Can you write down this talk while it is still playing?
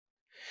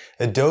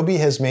Adobe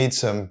has made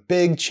some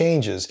big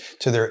changes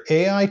to their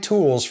AI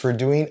tools for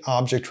doing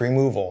object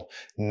removal.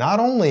 Not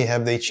only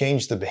have they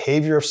changed the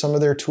behavior of some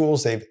of their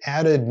tools, they've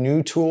added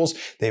new tools.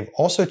 They've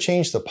also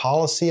changed the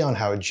policy on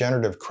how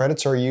generative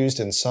credits are used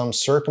in some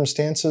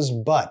circumstances,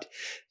 but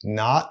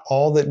not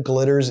all that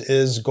glitters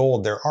is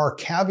gold. There are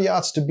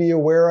caveats to be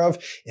aware of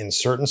in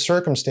certain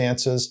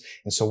circumstances.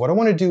 And so what I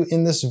want to do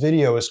in this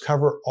video is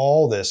cover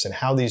all this and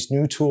how these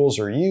new tools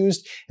are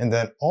used. And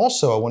then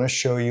also I want to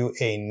show you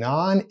a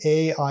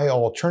non-AI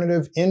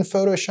alternative in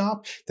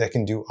Photoshop that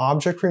can do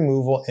object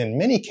removal in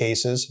many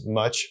cases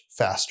much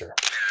faster.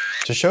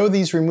 To show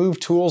these remove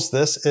tools,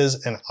 this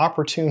is an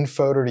opportune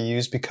photo to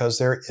use because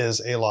there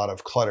is a lot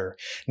of clutter.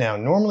 Now,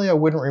 normally I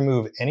wouldn't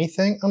remove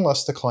anything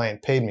unless the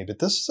client paid me, but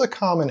this is a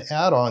common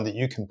add-on that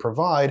you can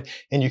provide,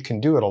 and you can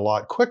do it a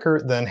lot quicker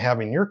than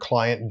having your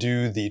client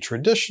do the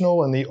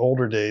traditional in the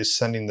older days,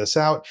 sending this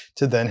out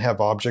to then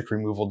have object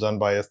removal done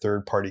by a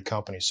third-party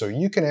company. So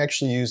you can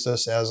actually use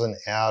this as an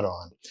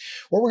add-on.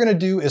 What we're going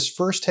to do is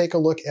first take a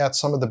look at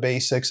some of the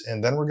basics,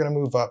 and then we're going to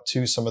move up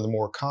to some of the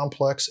more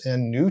complex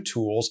and new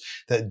tools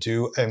that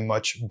do a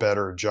much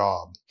better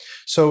job.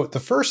 So the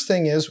first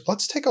thing is,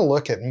 let's take a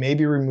look at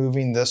maybe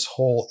removing this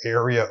whole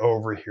area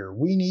over here.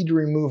 We need to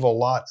remove a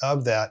lot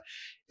of that.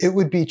 It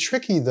would be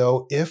tricky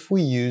though if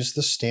we use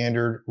the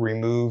standard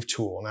remove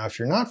tool. Now, if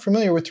you're not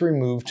familiar with the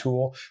remove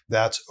tool,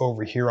 that's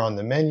over here on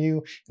the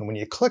menu. And when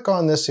you click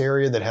on this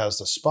area that has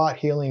the spot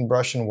healing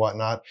brush and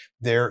whatnot,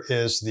 there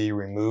is the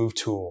remove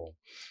tool.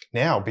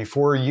 Now,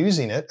 before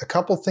using it, a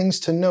couple things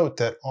to note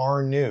that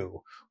are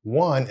new.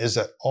 One is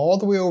that all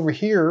the way over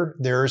here,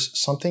 there's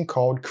something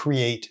called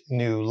Create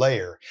New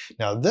Layer.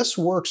 Now, this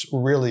works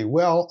really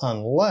well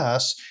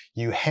unless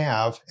you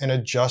have an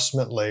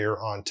adjustment layer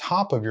on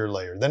top of your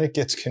layer. Then it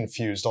gets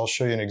confused. I'll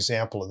show you an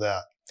example of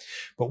that.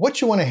 But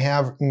what you want to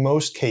have in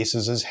most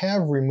cases is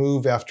have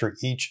remove after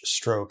each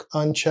stroke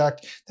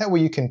unchecked. That way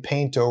you can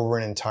paint over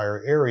an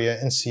entire area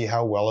and see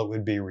how well it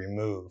would be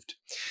removed.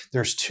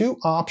 There's two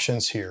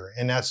options here,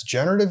 and that's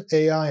generative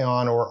AI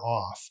on or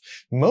off.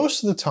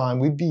 Most of the time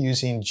we'd be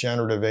using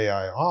generative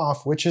AI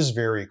off, which is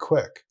very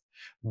quick.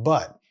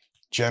 But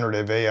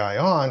generative AI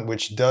on,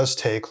 which does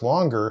take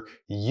longer,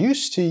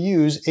 used to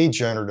use a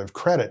generative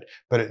credit,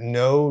 but it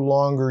no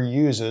longer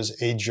uses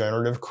a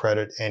generative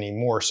credit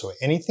anymore. So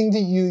anything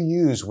that you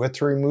use with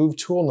the remove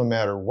tool, no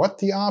matter what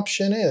the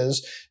option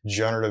is,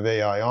 generative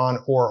AI on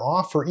or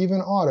off or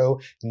even auto,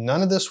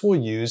 none of this will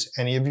use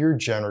any of your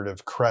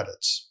generative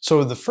credits.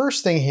 So the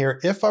first thing here,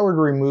 if I were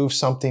to remove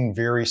something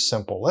very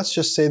simple, let's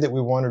just say that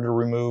we wanted to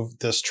remove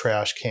this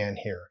trash can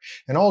here,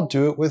 and I'll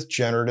do it with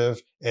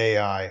generative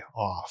AI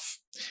off.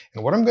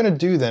 And what I'm going to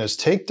do then is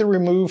take the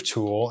remove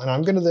tool, and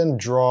I'm going to then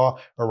draw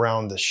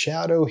around the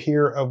shadow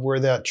here of where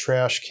that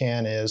trash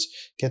can is,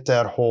 get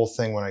that whole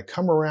thing. When I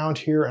come around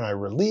here and I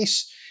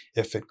release,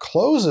 if it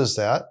closes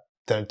that,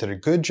 then it did a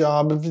good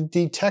job of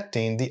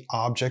detecting the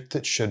object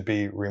that should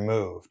be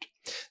removed.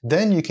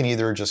 Then you can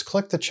either just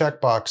click the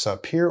checkbox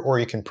up here, or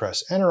you can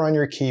press enter on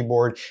your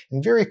keyboard,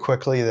 and very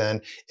quickly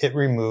then it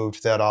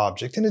removed that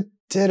object. And it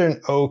did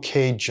an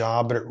okay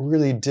job, but it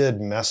really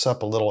did mess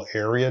up a little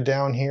area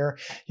down here.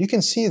 You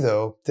can see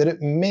though that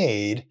it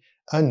made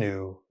a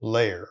new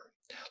layer.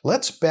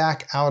 Let's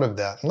back out of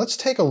that and let's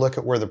take a look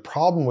at where the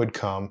problem would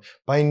come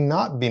by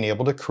not being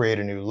able to create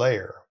a new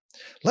layer.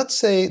 Let's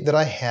say that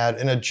I had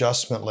an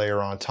adjustment layer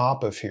on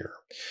top of here.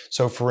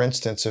 So for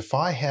instance, if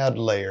I had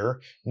layer,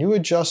 new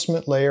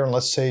adjustment layer, and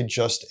let's say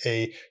just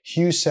a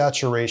hue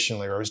saturation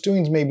layer, I was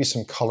doing maybe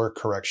some color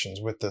corrections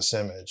with this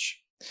image.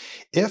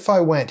 If I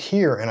went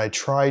here and I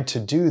tried to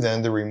do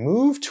then the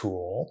remove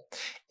tool,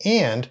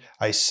 and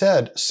I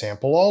said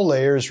sample all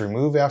layers,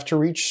 remove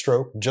after each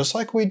stroke, just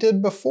like we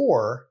did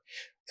before,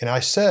 and I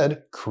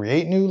said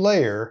create new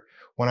layer,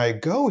 when I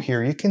go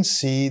here, you can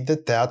see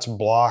that that's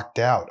blocked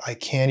out. I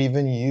can't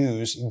even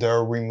use the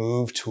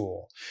remove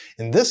tool.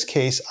 In this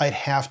case, I'd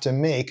have to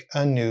make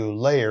a new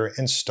layer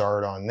and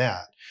start on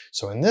that.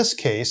 So in this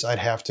case, I'd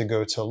have to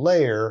go to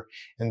layer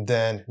and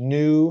then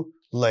new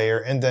layer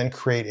and then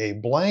create a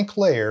blank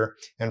layer,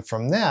 and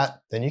from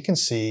that then you can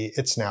see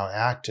it's now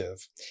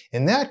active.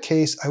 In that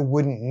case, I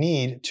wouldn't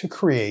need to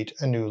create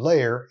a new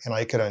layer and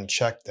I could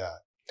uncheck that.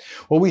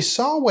 Well, we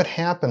saw what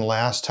happened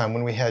last time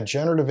when we had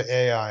generative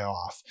AI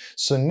off.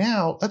 So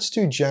now let's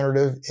do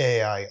generative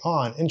AI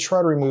on and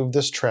try to remove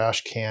this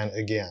trash can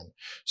again.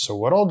 So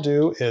what I'll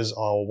do is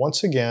I'll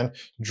once again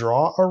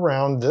draw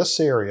around this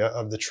area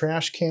of the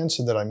trash can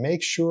so that I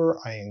make sure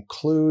I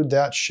include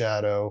that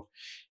shadow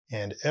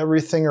and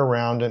everything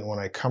around it. When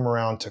I come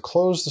around to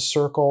close the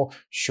circle,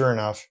 sure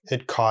enough,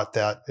 it caught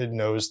that. It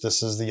knows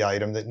this is the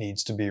item that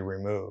needs to be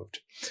removed.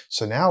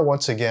 So now,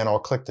 once again, I'll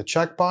click the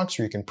checkbox,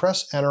 or you can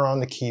press enter on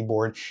the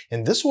keyboard,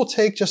 and this will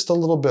take just a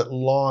little bit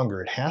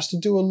longer. It has to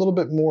do a little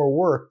bit more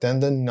work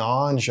than the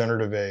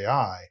non-generative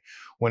AI.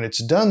 When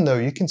it's done though,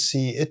 you can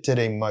see it did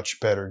a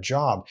much better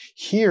job.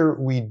 Here,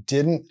 we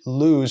didn't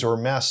lose or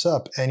mess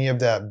up any of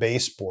that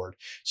baseboard.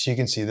 So you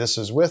can see this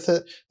is with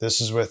it, this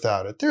is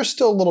without it. There's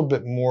still a little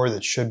bit more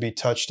that should be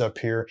touched up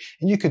here,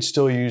 and you could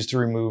still use the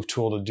remove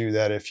tool to do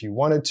that if you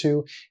wanted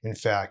to. In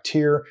fact,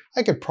 here,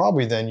 I could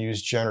probably then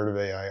use generative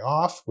AI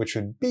off, which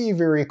would be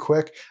very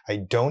quick. I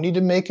don't need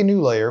to make a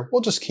new layer.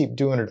 We'll just keep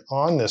doing it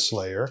on this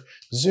layer.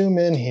 Zoom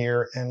in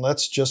here, and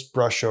let's just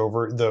brush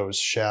over those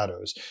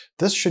shadows.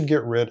 This should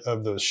get rid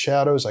of those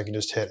shadows. I can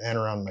just hit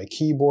enter on my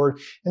keyboard,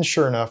 and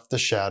sure enough, the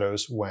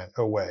shadows went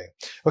away.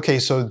 Okay,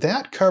 so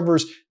that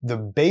covers the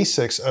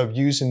basics of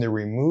using the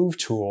remove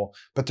tool,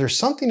 but there's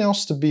something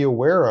else to be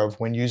aware of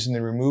when using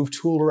the remove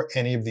tool or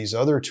any of these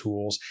other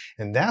tools,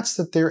 and that's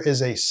that there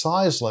is a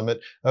size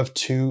limit of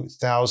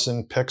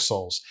 2000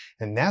 pixels.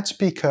 And that's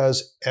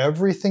because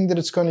everything that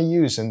it's going to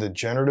use in the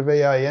generative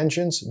AI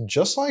engines,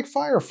 just like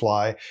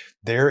Firefly,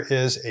 there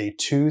is a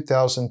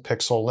 2000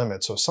 pixel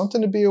limit. So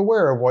something to be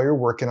aware of while you're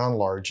working on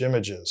large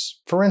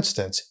images. For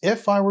instance,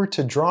 if I were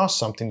to draw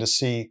something to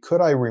see, could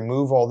I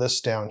remove all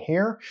this down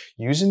here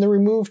using the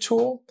remove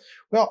tool?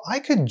 Well, I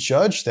could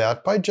judge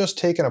that by just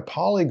taking a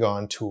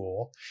polygon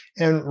tool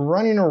and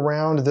running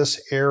around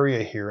this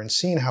area here and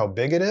seeing how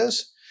big it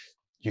is.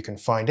 You can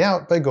find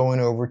out by going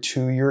over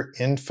to your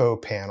info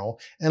panel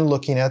and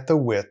looking at the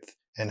width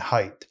and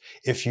height.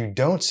 If you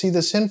don't see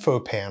this info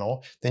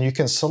panel, then you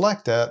can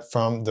select that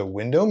from the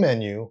window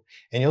menu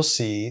and you'll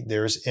see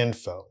there's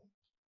info.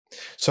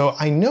 So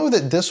I know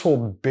that this will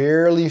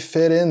barely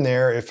fit in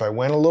there. If I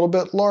went a little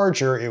bit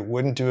larger, it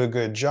wouldn't do a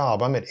good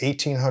job. I'm at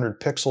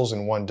 1800 pixels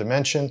in one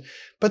dimension,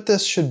 but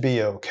this should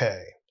be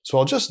okay. So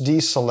I'll just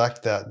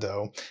deselect that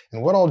though.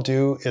 And what I'll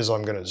do is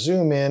I'm going to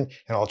zoom in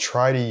and I'll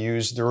try to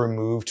use the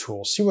remove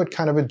tool, see what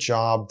kind of a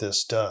job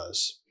this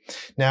does.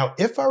 Now,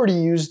 if I were to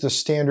use the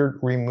standard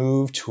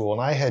remove tool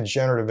and I had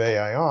generative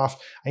AI off,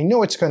 I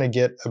know it's going to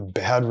get a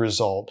bad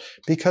result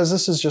because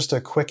this is just a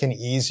quick and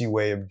easy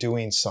way of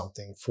doing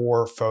something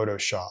for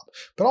Photoshop.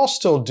 But I'll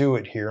still do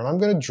it here, and I'm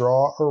going to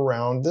draw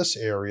around this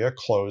area,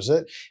 close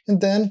it, and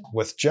then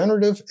with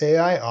generative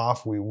AI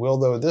off, we will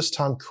though this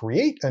time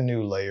create a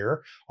new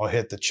layer. I'll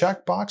hit the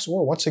checkbox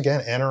or once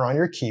again enter on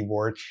your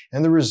keyboard,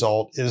 and the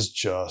result is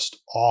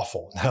just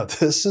awful. Now,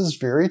 this is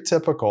very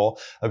typical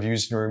of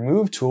using the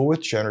remove tool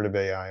with generative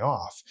AI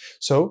off.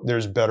 So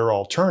there's better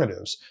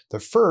alternatives. The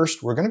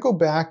first, we're going to go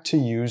back to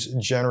use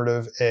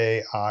generative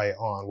AI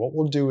on. What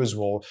we'll do is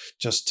we'll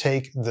just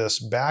take this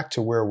back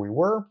to where we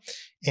were,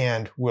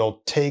 and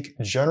we'll take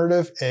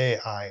generative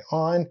AI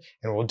on,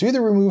 and we'll do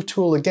the remove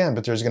tool again,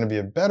 but there's going to be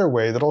a better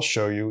way that I'll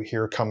show you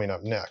here coming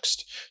up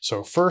next.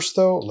 So first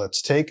though,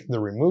 let's take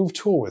the remove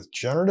tool with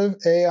generative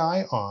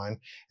AI on,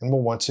 and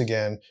we'll once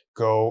again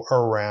go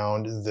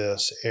around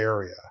this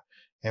area.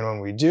 And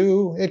when we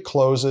do, it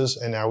closes,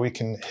 and now we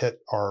can hit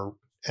our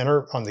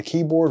enter on the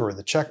keyboard or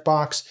the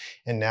checkbox,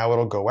 and now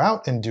it'll go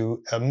out and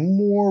do a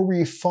more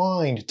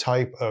refined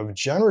type of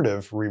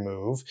generative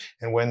remove.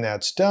 And when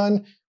that's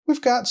done,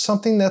 we've got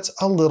something that's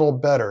a little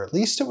better. At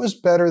least it was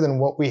better than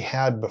what we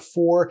had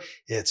before.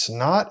 It's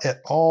not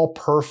at all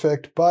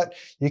perfect, but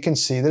you can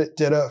see that it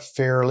did a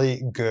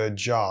fairly good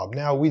job.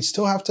 Now, we'd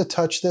still have to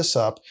touch this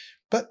up,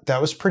 but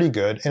that was pretty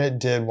good, and it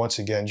did, once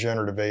again,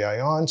 generative AI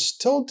on.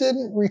 Still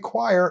didn't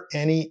require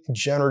any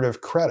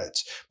generative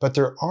credits, but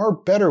there are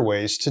better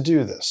ways to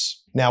do this.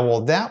 Now,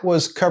 while that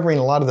was covering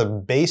a lot of the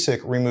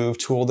basic remove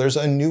tool, there's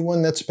a new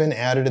one that's been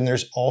added, and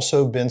there's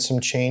also been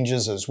some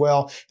changes as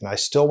well. And I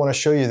still want to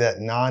show you that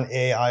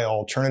non-AI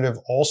alternative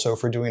also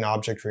for doing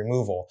object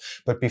removal.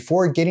 But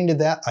before getting to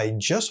that, I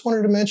just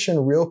wanted to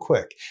mention real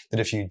quick that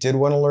if you did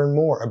want to learn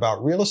more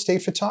about real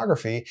estate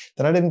photography,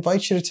 then I'd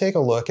invite you to take a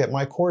look at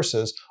my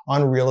courses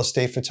on real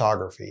estate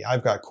photography.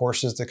 I've got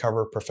courses that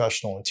cover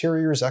professional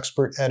interiors,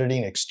 expert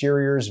editing,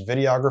 exteriors,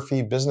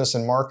 videography, business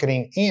and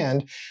marketing,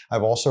 and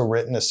I've also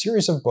written a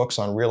series of books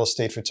on real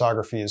estate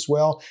photography as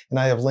well, and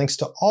I have links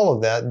to all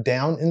of that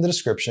down in the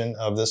description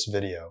of this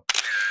video.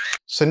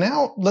 So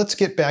now let's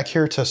get back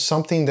here to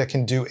something that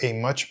can do a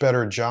much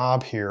better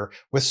job here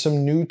with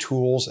some new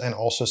tools and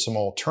also some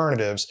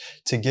alternatives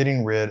to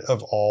getting rid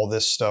of all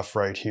this stuff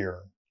right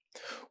here.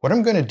 What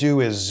I'm going to do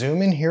is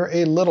zoom in here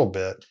a little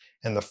bit,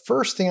 and the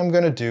first thing I'm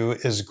going to do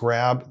is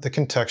grab the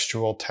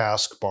contextual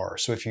taskbar.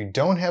 So if you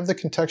don't have the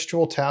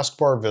contextual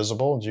taskbar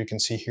visible, as you can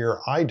see here,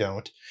 I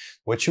don't,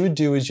 what you would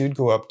do is you'd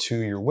go up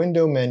to your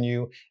window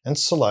menu and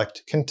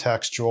select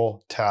contextual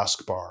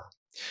taskbar.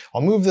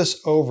 I'll move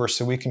this over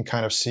so we can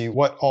kind of see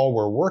what all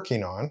we're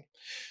working on.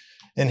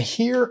 And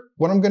here,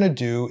 what I'm going to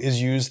do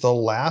is use the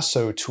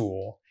lasso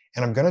tool,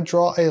 and I'm going to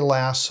draw a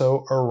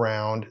lasso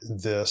around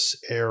this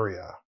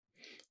area.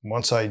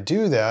 Once I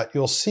do that,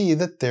 you'll see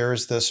that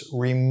there's this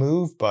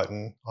remove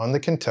button on the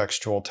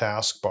contextual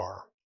taskbar.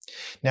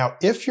 Now,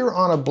 if you're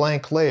on a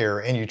blank layer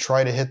and you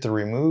try to hit the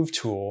remove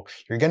tool,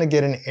 you're going to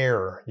get an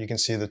error. You can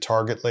see the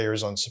target layer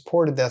is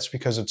unsupported. That's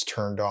because it's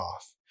turned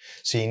off.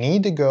 So you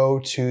need to go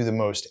to the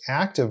most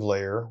active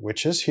layer,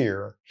 which is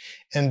here,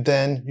 and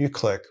then you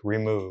click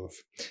Remove.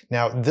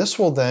 Now this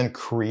will then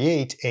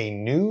create a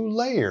new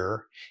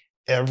layer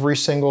every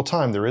single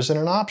time. There isn't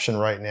an option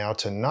right now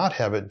to not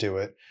have it do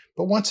it,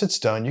 but once it's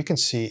done, you can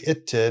see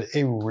it did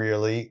a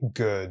really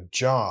good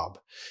job.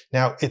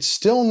 Now, it's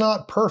still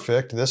not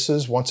perfect. This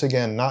is, once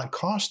again, not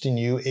costing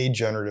you a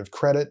generative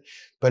credit,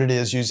 but it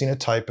is using a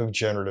type of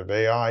generative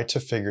AI to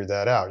figure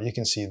that out. You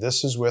can see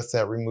this is with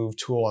that remove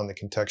tool on the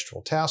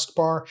contextual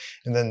taskbar,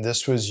 and then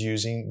this was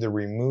using the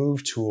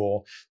remove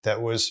tool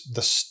that was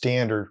the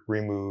standard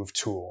remove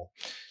tool.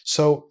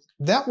 So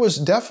that was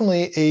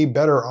definitely a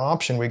better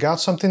option. We got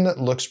something that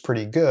looks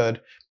pretty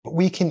good, but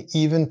we can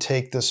even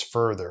take this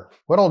further.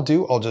 What I'll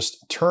do, I'll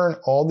just turn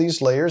all these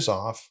layers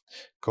off,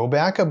 go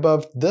back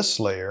above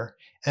this layer,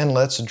 and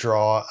let's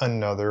draw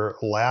another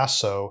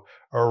lasso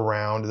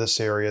around this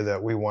area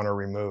that we want to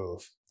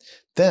remove.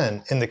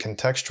 Then in the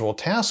contextual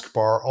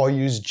taskbar, I'll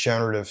use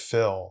generative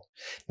fill.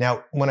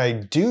 Now, when I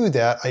do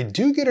that, I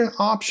do get an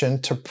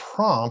option to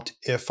prompt,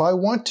 if I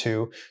want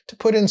to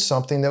put in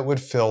something that would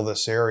fill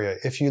this area.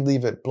 If you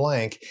leave it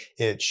blank,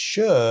 it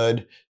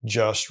should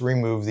just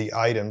remove the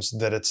items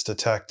that it's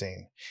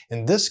detecting.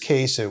 In this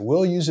case, it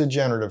will use a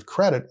generative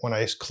credit when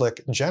I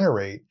click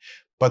generate.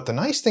 But the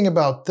nice thing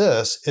about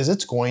this is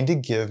it's going to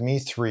give me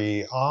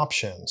 3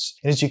 options.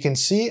 And as you can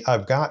see,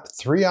 I've got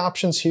 3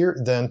 options here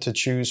then to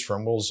choose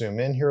from. We'll zoom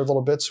in here a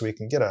little bit so we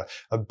can get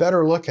a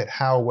better look at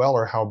how well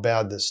or how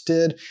bad this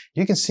did.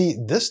 You can see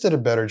this did a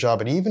better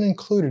job. It even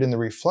included in the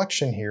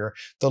reflection here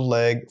the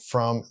leg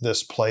from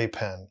this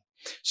playpen.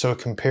 So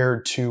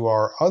compared to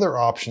our other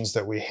options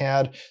that we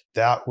had,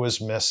 that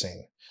was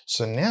missing.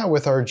 So now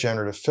with our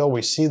generative fill,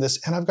 we see this,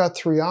 and I've got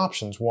 3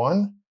 options.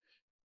 1,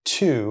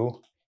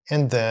 2,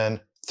 and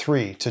then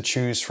 3 to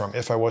choose from.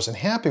 If I wasn't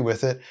happy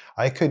with it,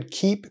 I could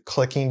keep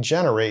clicking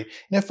generate,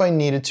 and if I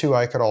needed to,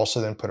 I could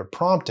also then put a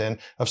prompt in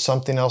of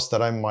something else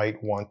that I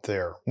might want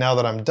there. Now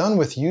that I'm done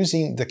with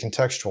using the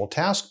contextual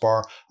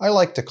taskbar, I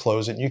like to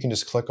close it. You can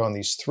just click on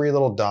these 3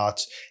 little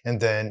dots, and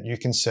then you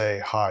can say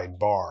hide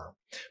bar.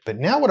 But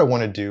now what I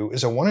want to do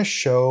is I want to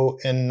show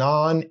a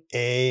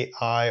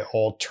non-AI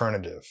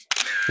alternative.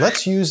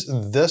 Let's use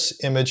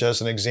this image as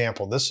an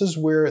example. This is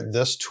where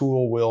this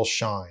tool will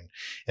shine.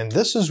 And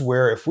this is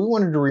where if we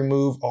wanted to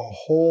remove a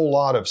whole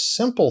lot of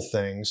simple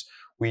things,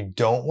 we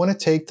don't want to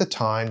take the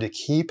time to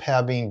keep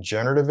having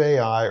generative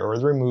AI or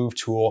the remove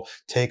tool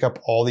take up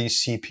all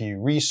these CPU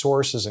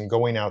resources and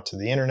going out to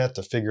the internet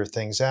to figure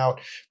things out.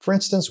 For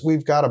instance,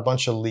 we've got a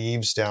bunch of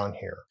leaves down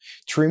here.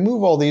 To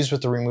remove all these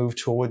with the remove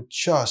tool would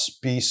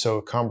just be so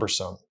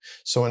cumbersome.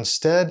 So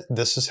instead,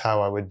 this is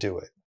how I would do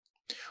it.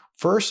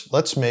 First,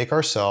 let's make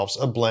ourselves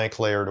a blank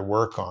layer to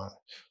work on.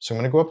 So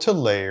I'm going to go up to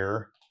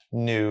Layer,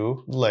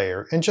 New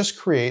Layer, and just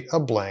create a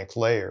blank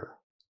layer.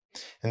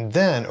 And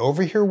then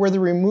over here where the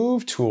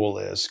remove tool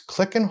is,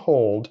 click and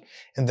hold,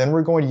 and then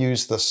we're going to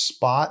use the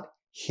spot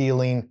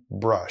healing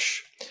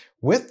brush.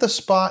 With the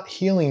spot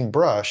healing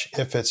brush,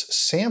 if it's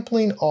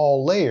sampling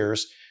all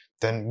layers,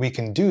 then we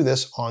can do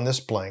this on this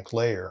blank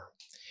layer.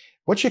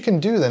 What you can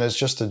do then is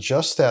just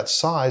adjust that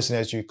size, and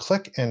as you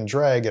click and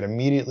drag, it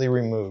immediately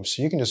removes.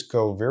 So you can just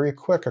go very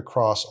quick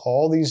across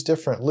all these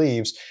different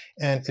leaves,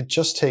 and it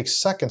just takes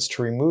seconds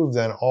to remove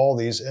then all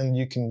these. And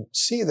you can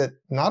see that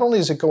not only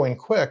is it going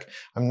quick,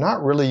 I'm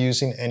not really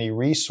using any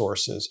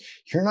resources.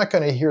 You're not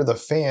going to hear the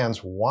fans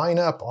whine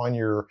up on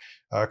your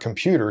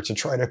computer to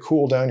try to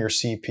cool down your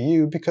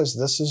CPU because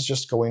this is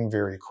just going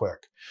very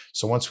quick.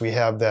 So once we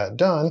have that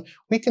done,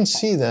 we can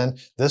see then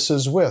this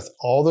is with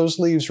all those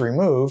leaves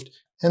removed,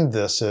 and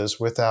this is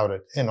without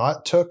it. And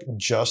it took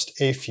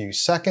just a few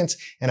seconds,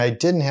 and I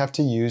didn't have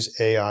to use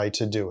AI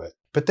to do it.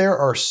 But there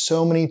are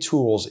so many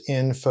tools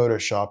in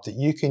Photoshop that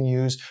you can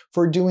use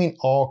for doing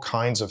all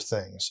kinds of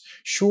things.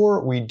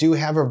 Sure, we do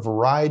have a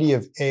variety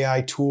of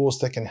AI tools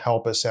that can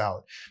help us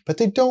out, but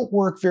they don't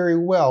work very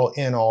well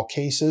in all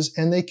cases,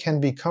 and they can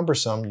be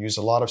cumbersome, use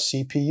a lot of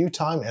CPU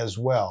time as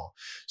well.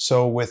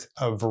 So with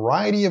a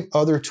variety of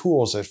other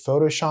tools that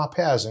Photoshop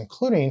has,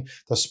 including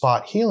the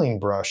spot healing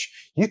brush,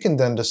 you can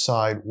then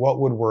decide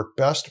what would work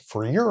best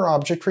for your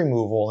object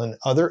removal and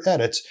other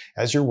edits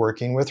as you're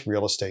working with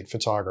real estate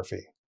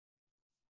photography.